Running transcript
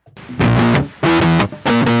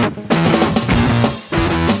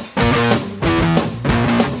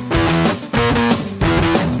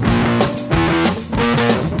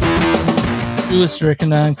Lewis, Rick,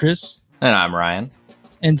 and I'm Chris. And I'm Ryan.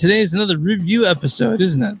 And today is another review episode,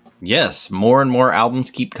 isn't it? Yes, more and more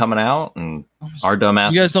albums keep coming out, and our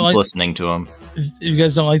dumbasses keep listening to them. If you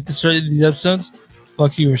guys don't like these episodes,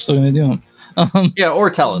 fuck you, we're still going to do them. Yeah, or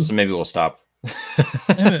tell us, and maybe we'll stop.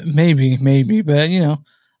 maybe, but you know,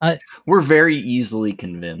 we're very easily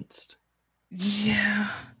convinced. Yeah,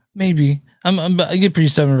 maybe. I get pretty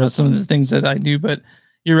stubborn about some of the things that I do, but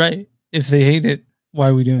you're right. If they hate it, why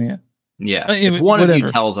are we doing it? Yeah, if one of you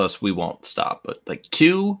tells us, we won't stop. But like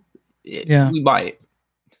two, we might.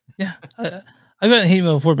 Yeah, I've gotten hate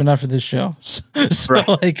mail before, but not for this show. So right.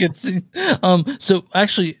 Like it's So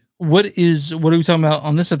actually, what are we talking about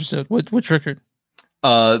on this episode? Which record?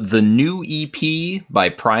 The new EP by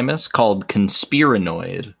Primus called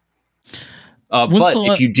Conspiranoid. But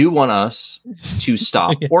if you do want us to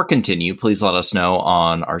stop or continue, please let us know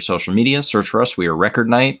on our social media. Search for us. We are Record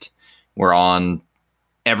Night. We're on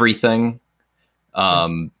everything.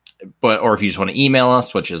 Or if you just want to email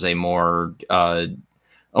us, which is a more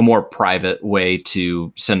private way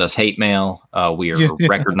to send us hate mail, we are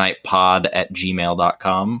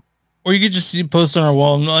recordnightpod@gmail.com. Or you could just post on our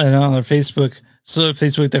wall and on our Facebook, so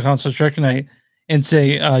facebook.com/recordnight, and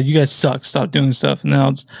say, you guys suck, stop doing stuff, and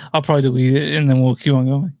then I'll probably delete it, and then we'll keep on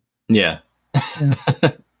going. Yeah.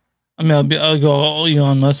 I mean, I'll go all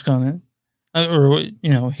Elon Musk on it. Or,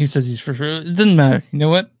 he says he's for sure. It doesn't matter. You know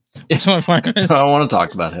what? I don't want to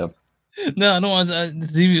talk about him. No, I don't want to.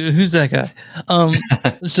 Who's that guy?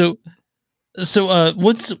 So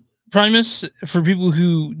what's Primus for people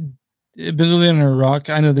who been living in Iraq?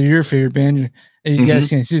 I know they're your favorite band. You guys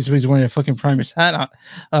can't see this, but he's wearing a fucking Primus hat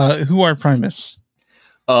on. Who are Primus?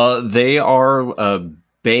 They are a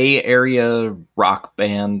Bay Area rock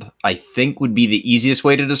band, I think would be the easiest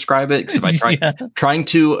way to describe it. Because if I trying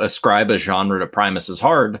to ascribe a genre to Primus is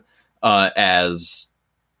hard, as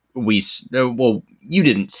you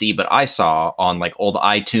didn't see, but I saw on like old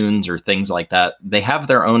iTunes or things like that. They have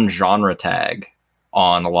their own genre tag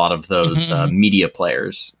on a lot of those media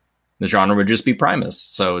players. The genre would just be Primus.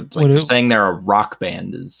 So it's like saying they're a rock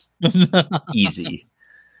band is easy.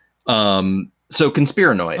 So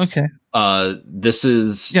Conspiranoid. Okay. This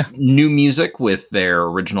is new music with their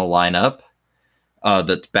original lineup.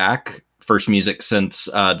 That's back. First music since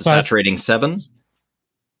Desaturating 7.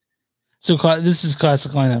 So this is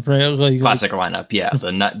classic lineup, right? Classic lineup, yeah.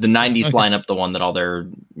 The 90s lineup, the one that all their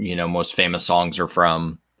most famous songs are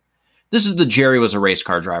from. This is the Jerry Was a Race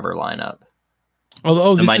Car Driver lineup.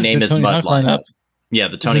 Oh, and My Name Is Mud lineup. Yeah,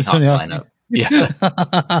 the Tony Hawk lineup. Yeah.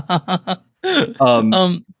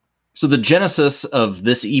 So the genesis of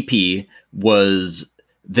this EP was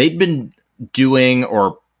they'd been doing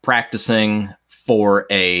or practicing for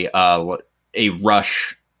a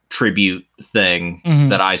Rush tribute thing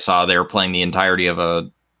that I saw. They were playing the entirety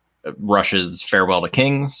of Rush's Farewell to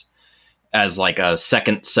Kings as like a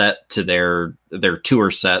second set to their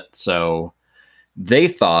tour set. So they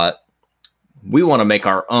thought, we want to make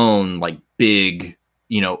our own like big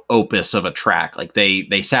opus of a track. Like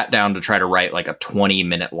they sat down to try to write like a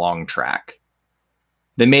 20-minute long track.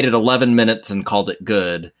 They made it 11 minutes and called it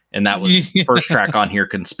good. And that was the first track on here,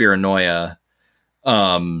 Conspiranoia.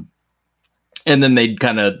 And then they'd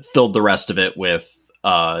kind of filled the rest of it with,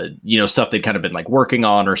 stuff they'd kind of been like working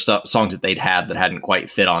on or songs that they'd had that hadn't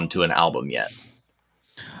quite fit onto an album yet.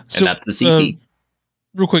 And that's the EP.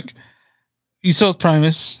 Real quick. You saw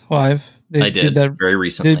Primus live. I did that very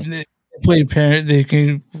recently. They played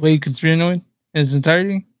Conspiranoid in its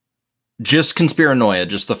entirety? Just Conspiranoia,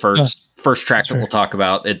 just the first track that we'll talk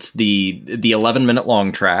about. It's the 11-minute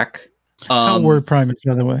long track. How were Primus,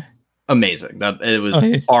 by the way? Amazing. It was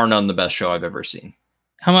far none the best show I've ever seen.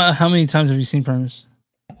 How many times have you seen Primus?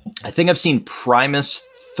 I think I've seen Primus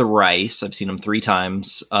thrice. I've seen them 3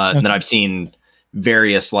 times. And then I've seen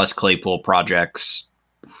various Les Claypool projects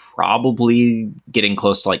probably getting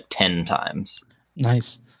close to like 10 times.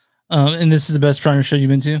 Nice. And this is the best Primus show you've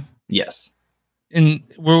been to? Yes. And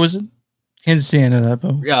where was it? Kansas City, I know that,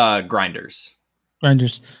 but Grinders.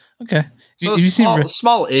 Okay. So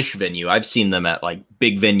small-ish venue. I've seen them at like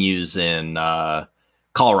big venues in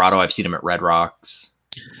Colorado. I've seen them at Red Rocks.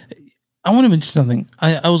 I want to mention something.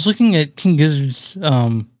 I was looking at King Gizzard's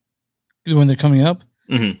when they're coming up.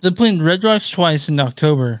 They're playing Red Rocks twice in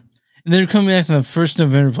October, and they're coming back on the 1st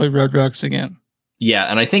November to play Red Rocks again. Yeah,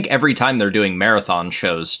 and I think every time they're doing marathon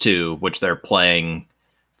shows too, which they're playing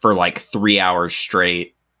for like 3 hours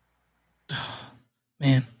straight.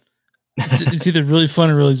 Man, it's either really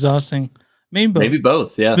fun or really exhausting. Maybe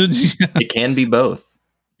both. Yeah, it can be both.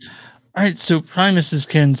 All right, so Primus is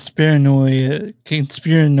conspiranoid.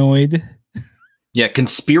 Yeah,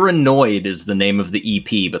 Conspiranoid is the name of the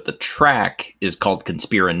EP, but the track is called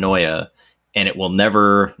Conspiranoia, and it will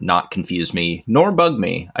never not confuse me nor bug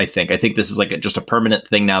me. I think this is like just a permanent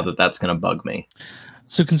thing now that's going to bug me.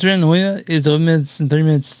 So Conspiranoia is 11 minutes and 30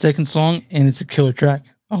 minutes second song, and it's a killer track.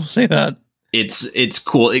 I'll say that. It's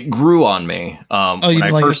cool. It grew on me when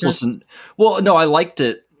I first listened. Well, no, I liked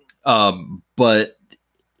it, but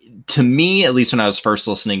to me, at least when I was first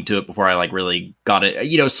listening to it before I like really got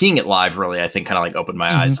it, seeing it live really, I think kind of like opened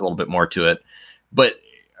my eyes a little bit more to it. But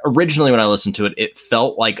originally when I listened to it, it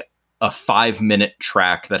felt like a 5-minute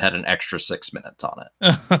track that had an extra 6 minutes on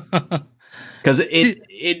it. Because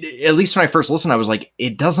it at least when I first listened, I was like,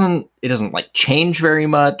 it doesn't like change very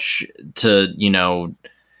much to,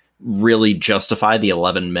 really justify the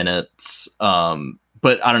 11 minutes.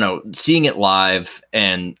 But I don't know, seeing it live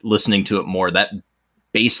and listening to it more, that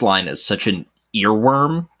bass line is such an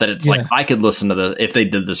earworm that it's like I could listen to if they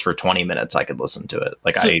did this for 20 minutes, I could listen to it.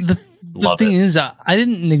 Like, so the thing is, I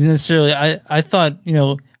didn't necessarily, I thought,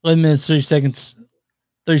 11 minutes, 30 seconds,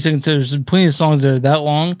 there's plenty of songs that are that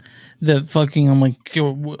long that fucking, I'm like,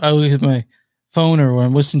 I look at my phone or when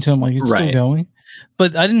I'm listening to them, like, it's still going.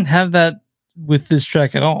 But I didn't have that with this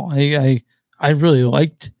track at all. I really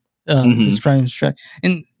liked this Primus track.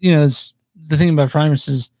 And, it's, the thing about Primus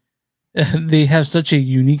is they have such a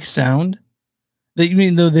unique sound that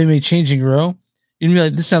even though they may change and grow, you'd be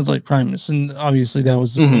like, this sounds like Primus. And obviously that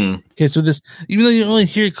was the case with this. Even though you don't really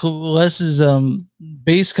hear Les's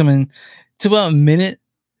bass coming to about a minute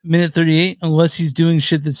 38, unless he's doing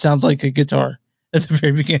shit that sounds like a guitar at the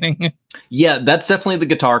very beginning. Yeah, that's definitely the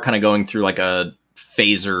guitar kind of going through like a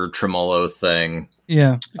phaser tremolo thing.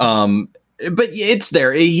 Yeah. But it's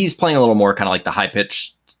there. He's playing a little more kind of like the high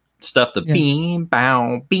pitched stuff, the beam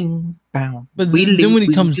bow beam bow. But then when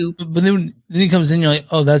he comes in, you're like,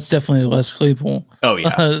 oh, that's definitely Les Claypool. Oh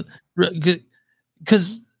yeah,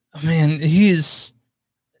 because man, he is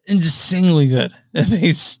insanely good at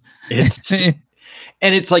bass.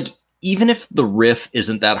 And it's like, even if the riff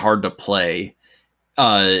isn't that hard to play,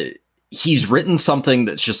 he's written something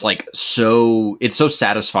that's just like it's so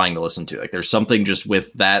satisfying to listen to. Like, there's something just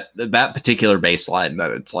with that particular bass line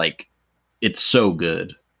that it's like, it's so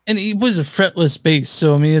good. And he was a fretless bass,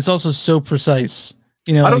 so I mean, it's also so precise.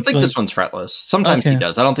 I don't think this one's fretless. Sometimes he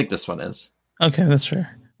does. I don't think this one is. Okay, that's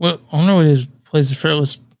fair. Well, I don't know what it is. Plays a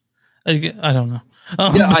fretless. I don't know.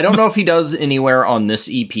 Yeah, I don't know if he does anywhere on this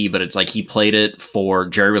EP, but it's like he played it for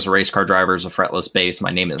Jerry Was a Race Car Driver as a fretless bass.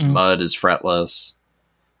 My Name Is Mud is fretless.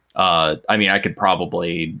 I mean, I could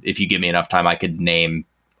probably, if you give me enough time, I could name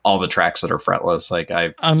all the tracks that are fretless. Like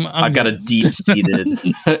I've got a deep-seated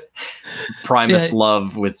Primus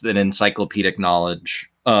love with an encyclopedic knowledge.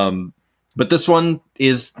 But this one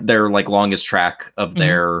is their like longest track of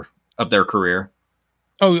their career.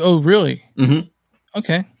 Oh, really? Mm-hmm.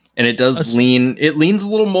 Okay. And it does leans a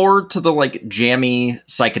little more to the like jammy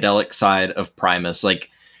psychedelic side of Primus. Like,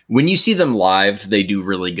 when you see them live, they do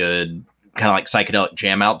really good kind of like psychedelic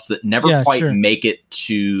jam outs that never quite make it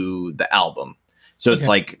to the album. So it's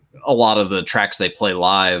like a lot of the tracks they play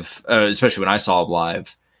live, especially when I saw them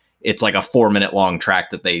live, it's like a 4-minute long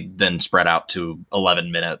track that they then spread out to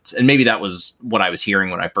 11 minutes. And maybe that was what I was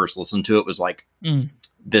hearing when I first listened to it, was like,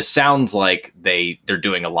 this sounds like they're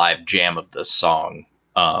doing a live jam of this song.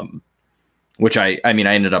 Which I mean,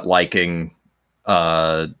 I ended up liking.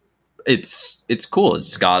 It's cool.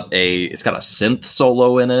 It's got a synth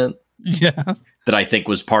solo in it. Yeah. That I think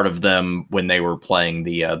was part of them when they were playing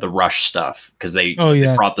the Rush stuff, because they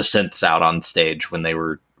brought the synths out on stage when they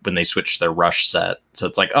switched their Rush set. So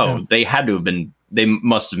it's like, they had to have been, they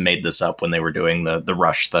must have made this up when they were doing the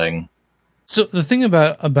Rush thing. So the thing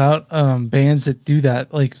about bands that do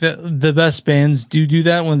that, like the best bands do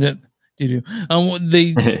that when they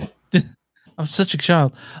I'm such a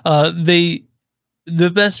child. The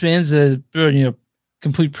best bands that are,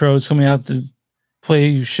 complete pros coming out to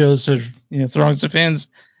play shows to throngs of fans,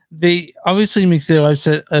 they obviously make their live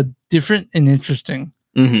set different and interesting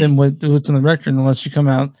than what's on the record, unless you come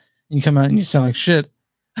out and you sound like shit.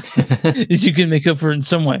 You can make up for it in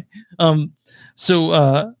some way. You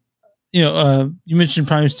mentioned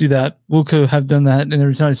Primus do that. Wilco have done that, and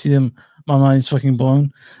every time I see them, my mind is fucking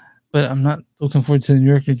blown. But I'm not looking forward to the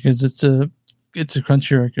new record because it's a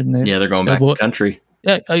country record. And they're going back to country.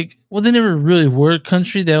 Yeah, they never really were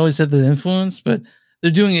country. They always had the influence, but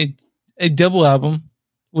they're doing a double album,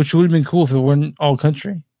 which would have been cool if it weren't all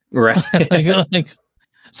country. Right.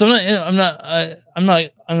 So I'm not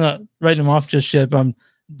writing them off just yet, but I'm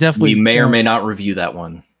definitely. We may or may not review that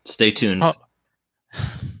one. Stay tuned. I'm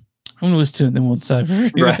gonna listen to it, then we'll decide for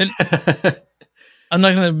you. Right. I'm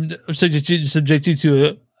not gonna subject you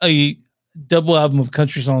to a double album of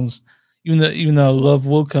country songs, even though I love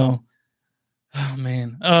Wilco. Oh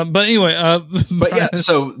man. But anyway, but yeah,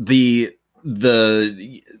 so the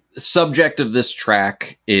subject of this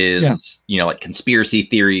track is like conspiracy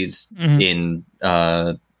theories. In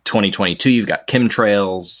 2022 you've got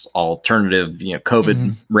chemtrails, alternative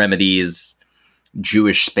COVID remedies,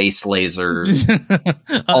 Jewish space lasers,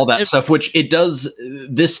 all that stuff, which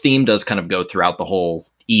this theme does kind of go throughout the whole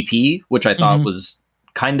EP, which I thought was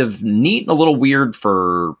kind of neat and a little weird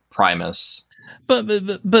for Primus.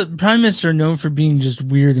 But Primus are known for being just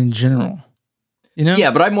weird in general,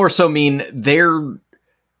 Yeah, but I more so mean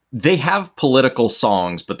they have political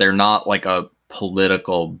songs, but they're not like a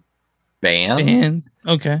political band.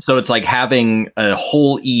 Okay. So it's like having a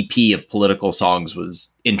whole EP of political songs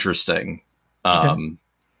was interesting.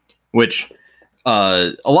 Which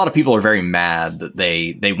a lot of people are very mad that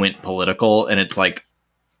they went political, and it's like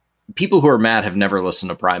people who are mad have never listened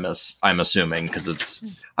to Primus, I'm assuming, because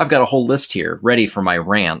I've got a whole list here ready for my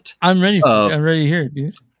rant. I'm ready to hear it,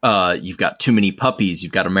 dude. You've got Too Many Puppies,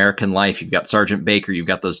 you've got American Life, you've got Sergeant Baker, you've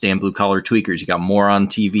got those damn blue collar tweakers, you've got More on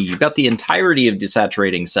TV, you've got the entirety of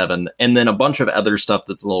Desaturating 7, and then a bunch of other stuff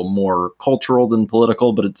that's a little more cultural than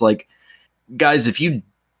political. But it's like, guys, if you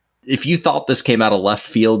thought this came out of left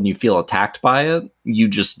field and you feel attacked by it, you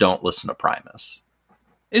just don't listen to Primus.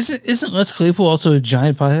 Isn't Les Claypool also a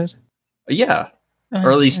giant pothead? Yeah,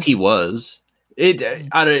 or at least he was.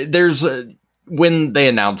 When they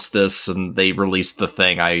announced this and they released the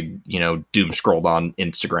thing, I doom scrolled on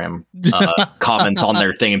Instagram comments on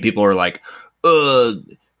their thing, and people are like,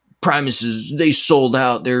 Primus they sold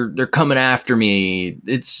out. They're coming after me.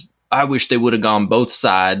 I wish they would have gone both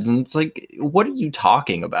sides. And it's like, what are you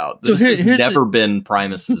talking about? This has never been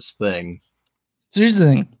Primus's thing. So here's the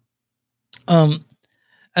thing.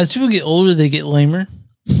 As people get older, they get lamer,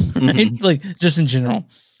 right? Like, just in general,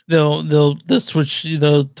 they'll switch,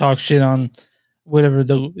 they'll talk shit on whatever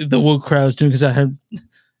the woke crowd is doing. Because I heard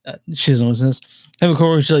she doesn't listen to this. I have a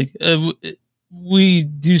coworker, she's like, we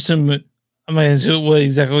do some. I'm not sure what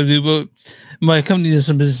exactly we do, but my company does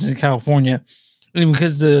some business in California. And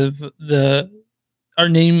because our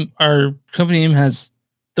company name has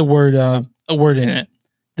the word a word in it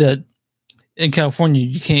that in California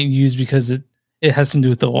you can't use because it has something to do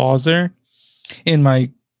with the laws there. And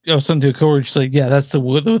I was talking to a coworker, she's like, yeah, that's the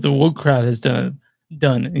woke crowd has done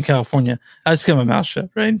in California. I just kept my mouth shut,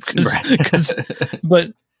 right?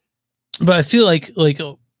 But I feel like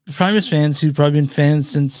Primus fans who've probably been fans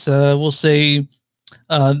since we'll say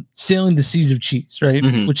Sailing the Seas of Cheese, right?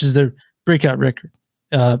 Which is their breakout record,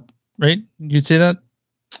 right? You'd say that?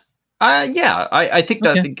 Yeah, I think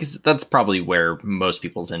that because that's probably where most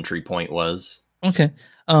people's entry point was. Okay.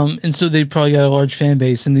 And so they probably got a large fan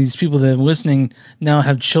base, and these people that are listening now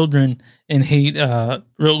have children and hate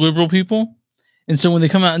real liberal people. And so when they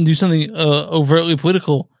come out and do something overtly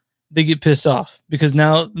political, they get pissed off because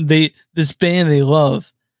now this band they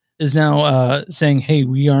love is now saying, "Hey,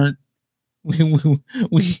 we are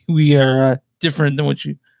different than what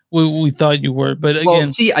we thought you were." But again,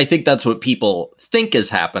 see, I think that's what people think is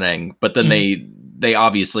happening, but then they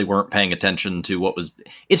obviously weren't paying attention to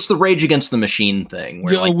it's the Rage Against the Machine thing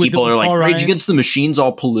where people are like, Rage Against the Machine's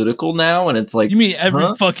all political now, and it's like, you mean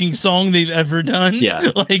every fucking song they've ever done?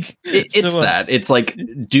 Yeah. Like it's like,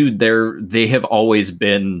 dude, they have always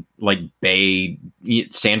been like Bay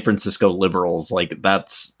San Francisco liberals. Like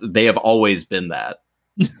they have always been that.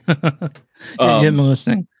 I'm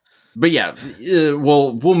listening. But yeah,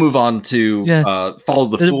 we'll move on to Follow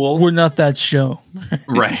the Fool. We're not that show.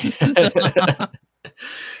 Right.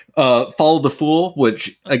 Follow the Fool,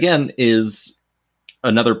 which again is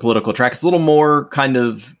another political track. It's a little more kind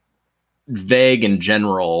of vague and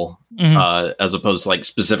general, as opposed to like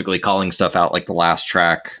specifically calling stuff out like the last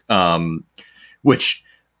track, which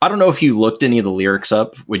I don't know if you looked any of the lyrics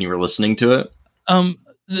up when you were listening to it.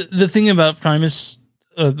 The thing about Primus,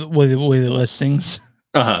 the way the list sings.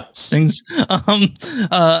 Sings.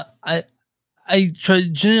 I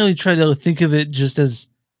generally try to think of it just as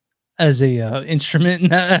a instrument in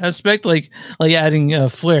that aspect, like adding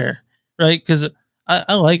flair, right? Because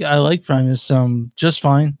I like Primus just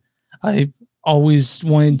fine. I always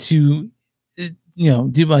wanted to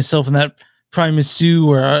do myself in that Primus stew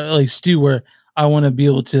where I want to be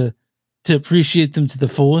able to appreciate them to the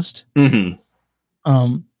fullest.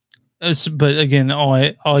 But again, all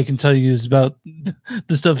I can tell you is about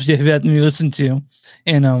the stuff you've had me listen to,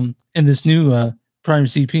 and this new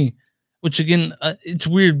Primus EP, which again, it's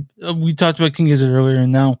weird. We talked about King Gizzard earlier,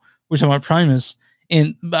 and now we're talking about Primus,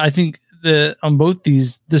 but I think on both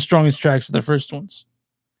these, the strongest tracks are the first ones.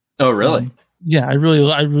 Oh, really? Yeah, I really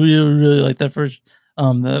like that first.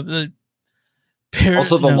 The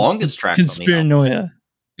also the longest track on the album.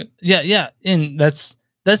 Yeah, and that's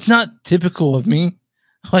not typical of me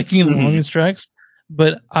liking the longest tracks,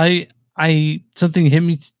 but I something hit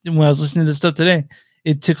me when I was listening to this stuff today.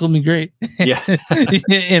 It tickled me great. Yeah.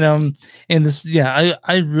 and this, yeah,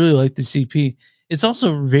 I really like the CP. It's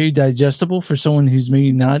also very digestible for someone who's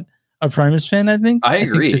maybe not a Primus fan, I think. I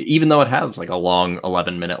agree, think even though it has like a long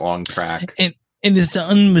 11-minute long track. And it's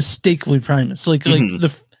unmistakably Primus. Like even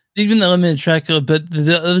the 11-minute track, but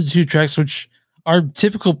the other two tracks, which are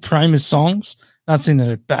typical Primus songs, not saying that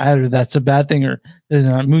they're bad or that's a bad thing or they're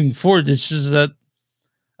not moving forward. It's just that,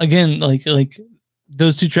 again, like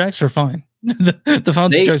those two tracks are fine. the final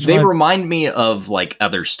two tracks they remind me of like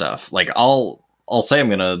other stuff. Like I'll say, I'm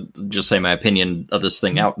gonna just say my opinion of this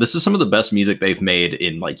thing out. This is some of the best music they've made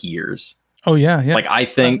in like years. Oh yeah. Like I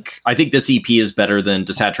think this EP is better than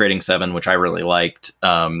Desaturating 7, which I really liked.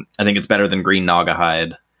 I think it's better than Green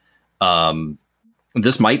Naugahyde.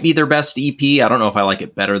 This might be their best EP. I don't know if I like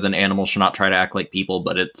it better than Animals Should Not Try to Act Like People,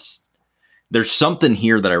 but there's something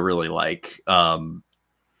here that I really like.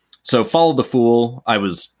 So Follow the Fool, I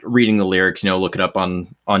was reading the lyrics, look it up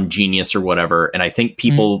on Genius or whatever, and I think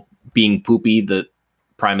people being poopy that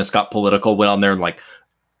Primus got political went on there and like,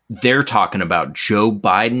 they're talking about Joe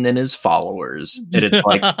Biden and his followers. And it's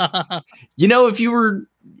like,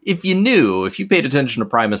 if you paid attention to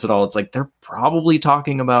Primus at all, it's like, they're probably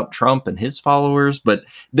talking about Trump and his followers, but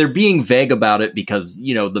they're being vague about it because,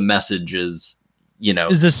 the message is,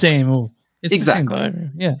 is the same. It's exactly. The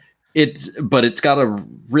same, yeah. But it's got a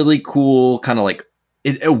really cool kind of like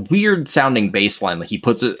a weird sounding bass line. Like he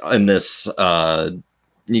puts it in this,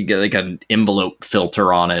 you get like an envelope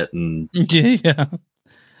filter on it. And yeah.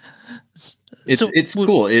 It's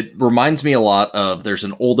cool. It reminds me a lot of, there's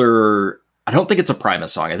an older, I don't think it's a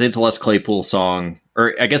Primus song. I think it's a Les Claypool song,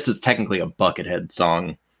 or I guess it's technically a Buckethead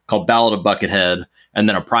song called Ballad of Buckethead, and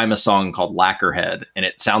then a Primus song called Lacquerhead. And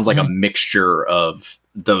it sounds like a mixture of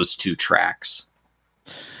those two tracks.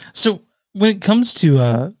 So when it comes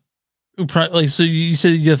to, like, so you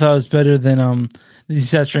said you thought it was better than the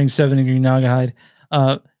Desaturating 7 and Green Naugahyde.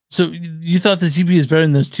 So you thought the CP is better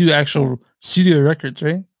than those two actual studio records,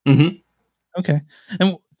 right? Mm-hmm. Okay.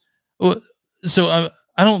 And so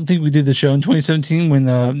I don't think we did the show in 2017 when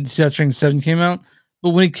Desaturating 7 came out. But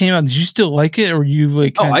when it came out, did you still like it, or you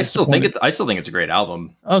like? I still think it's a great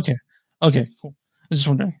album. Okay, cool. I'm just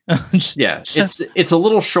wondering. It's a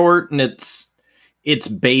little short, and it's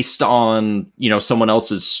based on someone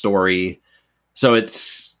else's story, so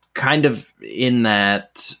it's kind of in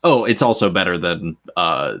that. Oh, it's also better than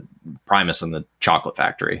Primus and the Chocolate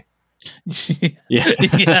Factory. Yeah.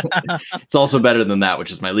 It's also better than that, which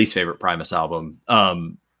is my least favorite Primus album.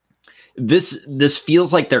 This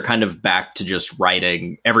feels like they're kind of back to just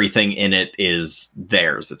writing everything in it is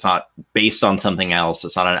theirs. It's not based on something else.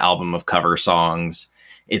 It's not an album of cover songs.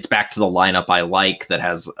 It's back to the lineup I like that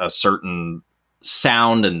has a certain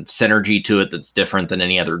sound and synergy to it that's different than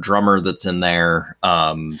any other drummer that's in there.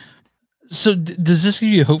 So does this give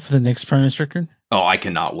you hope for the next Primus record? Oh, I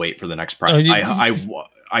cannot wait for the next Primus.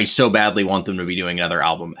 I so badly want them to be doing another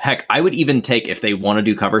album. Heck, I would even take, if they want to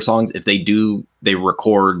do cover songs, if they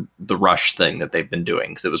record the Rush thing that they've been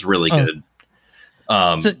doing, because it was really good.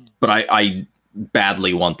 But I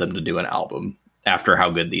badly want them to do an album after how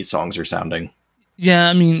good these songs are sounding. Yeah,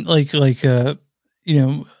 I mean, like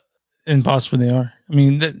and possibly they are. I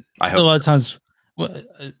mean, a lot of times,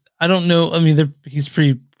 I don't know. I mean, he's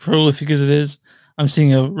pretty prolific as it is. I'm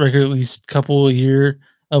seeing a record at least couple a year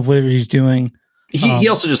of whatever he's doing. He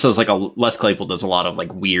also just does like Les Claypool does a lot of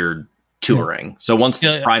like weird touring. Yeah. So once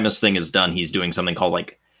this Primus thing is done, he's doing something called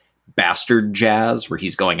like Bastard Jazz, where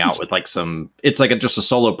he's going out with like it's like just a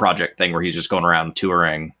solo project thing where he's just going around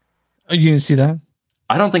touring. Are you gonna see that?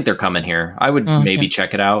 I don't think they're coming here. I would maybe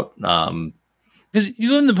check it out. Because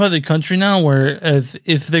you live in the part of the country now where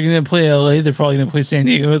if they're going to play LA, they're probably going to play San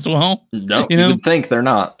Diego as well. No, you would think they're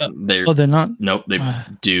not. They're not? Nope, they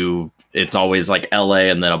do. It's always like LA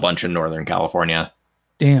and then a bunch in Northern California.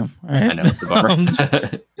 Damn. All right. I know, it's a bummer.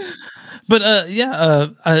 But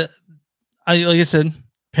I like I said,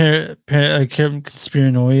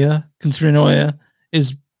 Conspiranoia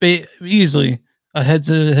is easily head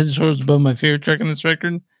and shoulders above my favorite track on this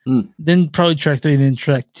record. Then probably track 3 and then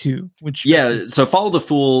track 2, which so Follow the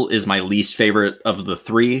Fool is my least favorite of the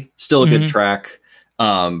 3. Still a good track,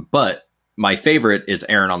 but my favorite is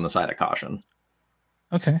Erring on the Side of Caution.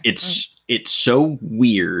 Okay, it's so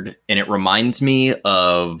weird, and it reminds me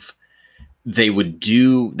of they would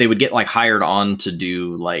get like hired on to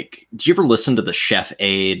do like, do you ever listen to the Chef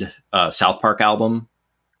Aid South Park album?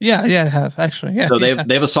 Yeah, I have actually. Yeah. So they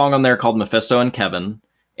have a song on there called Mephisto and Kevin.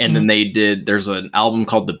 And then there's an album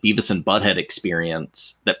called the Beavis and Butthead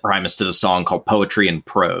Experience that Primus did a song called Poetry and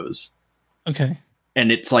Prose. Okay.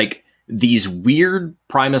 And it's like these weird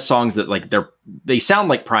Primus songs that like they sound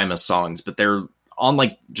like Primus songs, but they're on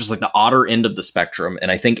like just like the odder end of the spectrum. And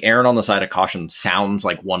I think Errant on the Side of Caution sounds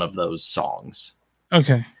like one of those songs.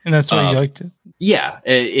 Okay. And that's why you liked it. Yeah.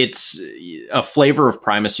 It's a flavor of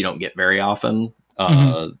Primus you don't get very often.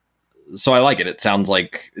 So I like it. It sounds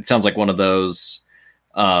like one of those.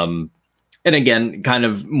 And again, kind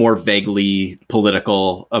of more vaguely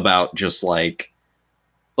political about just like,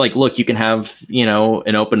 look, you can have,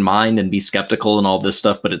 an open mind and be skeptical and all this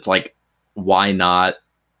stuff, but it's like, why not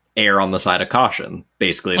err on the side of caution?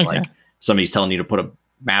 Basically, like somebody's telling you to put a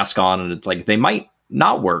mask on and it's like, they might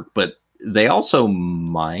not work, but they also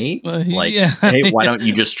might. Hey, why don't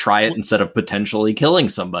you just try it instead of potentially killing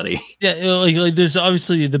somebody? Yeah, like there's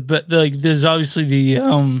obviously there's obviously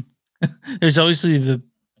the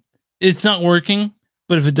it's not working,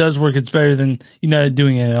 but if it does work, it's better than not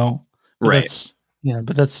doing it at all. But right.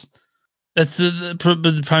 That's the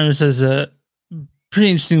Primus has a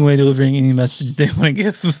pretty interesting way of delivering any message they want to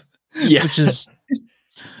give. Yeah,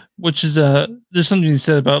 which is there's something you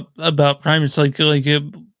said about Primus,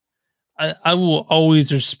 I will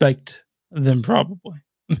always respect them. Probably.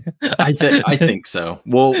 I think so.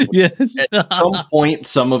 Well, yeah. At some point,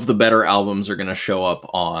 some of the better albums are going to show up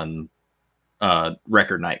on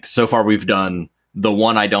record night. So far, we've done the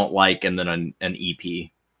one I don't like, and then an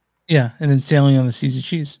EP. Yeah, and then Sailing on the Seas of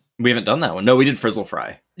Cheese. We haven't done that one. No, we did Frizzle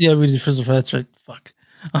Fry. Yeah, we did Frizzle Fry. That's right. Fuck.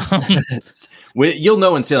 You'll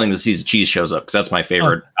know when Sailing the Seas of Cheese shows up because that's my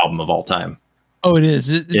favorite album of all time. Oh, it is.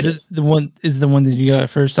 Is it the one? Is the one that you got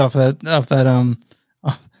first off that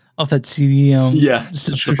CD? Yeah,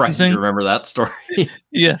 surprised you remember that story.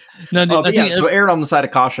 Yeah. No, so Errant on the Side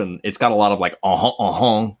of Caution. It's got a lot of like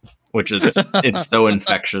which is it's so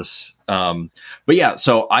infectious. But yeah,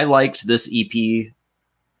 so I liked this EP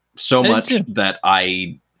so much that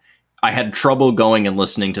I had trouble going and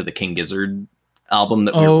listening to the King Gizzard album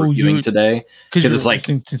that we were reviewing today because it's like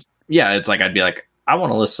it's like I'd be like, I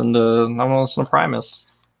want to listen to Primus.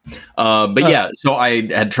 So I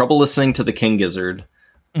had trouble listening to the King Gizzard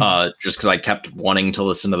just because I kept wanting to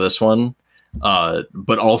listen to this one.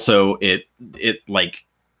 But also it like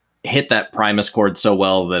hit that Primus chord so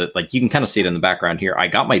well that it, like you can kind of see it in the background here. I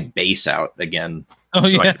got my bass out again.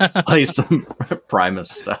 I could play some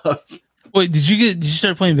Primus stuff. Wait, did you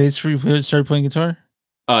start playing bass before you started playing guitar?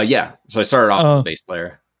 Yeah. So I started off as a bass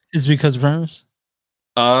player. Is it because of Primus?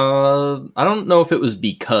 I don't know if it was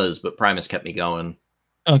because, but Primus kept me going.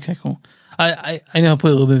 Okay, cool. I know how to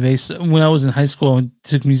play a little bit of bass. When I was in high school, I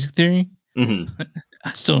took music theory. Mm-hmm.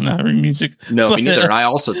 I still don't know how to read music. No, me neither. And I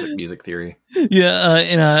also took music theory. Yeah,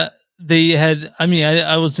 and they had. I mean,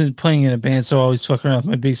 I wasn't playing in a band, so I always fuck around with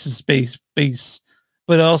my bass's bass.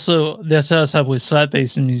 But also, that's how I play slap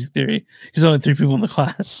bass in music theory because only 3 people in the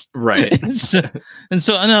class. Right. and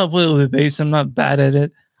so I know how to play a little bit of bass. I'm not bad at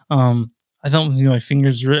it. I don't think my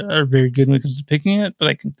fingers are very good when it comes to picking it, but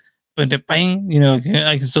I can. But bang,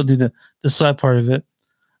 I can still do the slap part of it.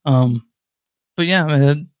 But yeah,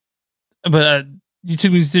 man. But you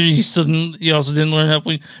took music theory. You also didn't learn how to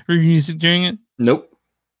play read music during it. Nope.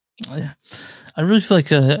 Yeah, I really feel like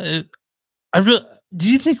do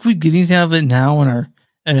you think we're getting to have it now in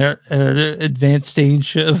our advanced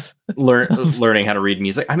stage of learning how to read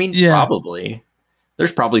music? I mean, probably.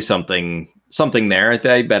 There's probably something there.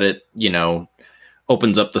 I bet it,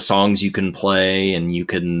 opens up the songs you can play, and you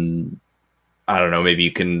can, I don't know, maybe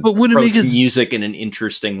you can approach music in an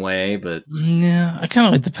interesting way. But yeah, I kind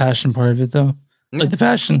of like the passion part of it, though. Like the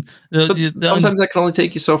passion. Sometimes that can only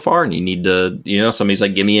take you so far, and you need to, somebody's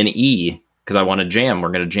like, give me an E because I want to jam.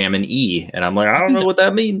 We're going to jam an E. And I'm like, I don't know what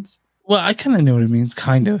that means. Well, I kind of know what it means,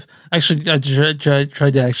 kind of. Actually, I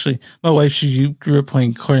tried to actually, my wife, she grew up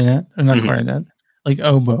playing clarinet, or not clarinet, like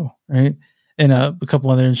oboe, right? And a couple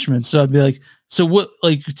other instruments. So I'd be like, so what,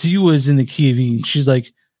 like, to you was in the key of E? And she's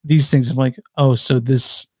like, these things. I'm like, oh, so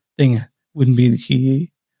this thing wouldn't be in the key of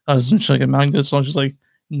E. I was like a mountain goat song. She's like,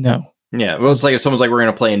 no. Yeah, well, it's like if someone's like, we're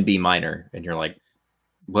going to play in B minor, and you're like,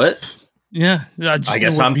 what? Yeah, I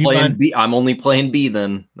guess I'm playing B. I'm only playing B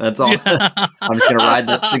then. That's all. Yeah. I'm just going to ride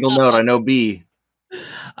that single note. I know B.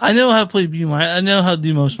 I know how to play B minor. I know how to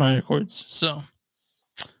do most minor chords. So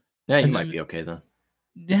yeah, you might be okay then.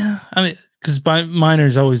 Yeah, I mean, because minor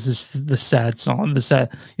is always the sad song. The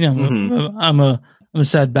sad, I'm a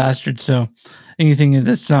sad bastard. So anything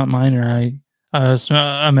that's not minor, So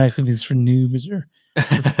I'm actually these for noobs or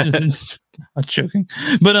I'm joking,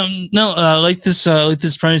 but no, I like this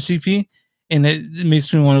Primus EP, and it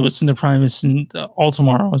makes me want to listen to Primus and all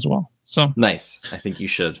tomorrow as well. So nice. I think you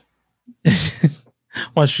should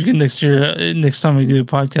watch again next year. Next time we do a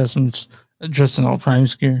podcast, I'm just dressed in all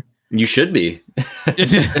Primus gear. You should be.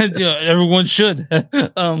 Yeah, everyone should.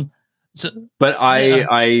 But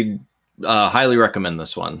I highly recommend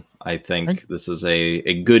this one. I think this is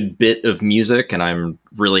a good bit of music, and I'm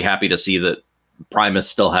really happy to see that Primus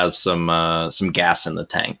still has some gas in the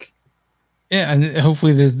tank. Yeah, and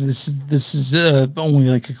hopefully this is only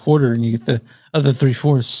like a quarter, and you get the other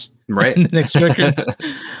 3/4 right in the next record.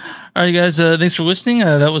 All right, guys. Thanks for listening.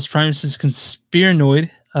 That was Primus's Conspiranoid.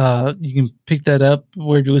 You can pick that up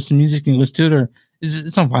where you listen to music. You can listen to it, or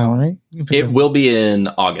it's on vinyl, right? It will be in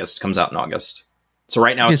August. Comes out in August. So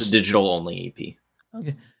right now it's a digital only EP.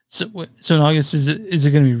 Okay. So in August, is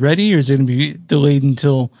it going to be ready, or is it going to be delayed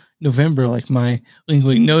until November, like my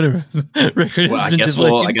Lingling Note record? Well, I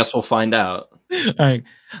guess we'll find out. All right.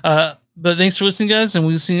 But thanks for listening, guys, and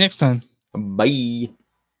we'll see you next time. Bye.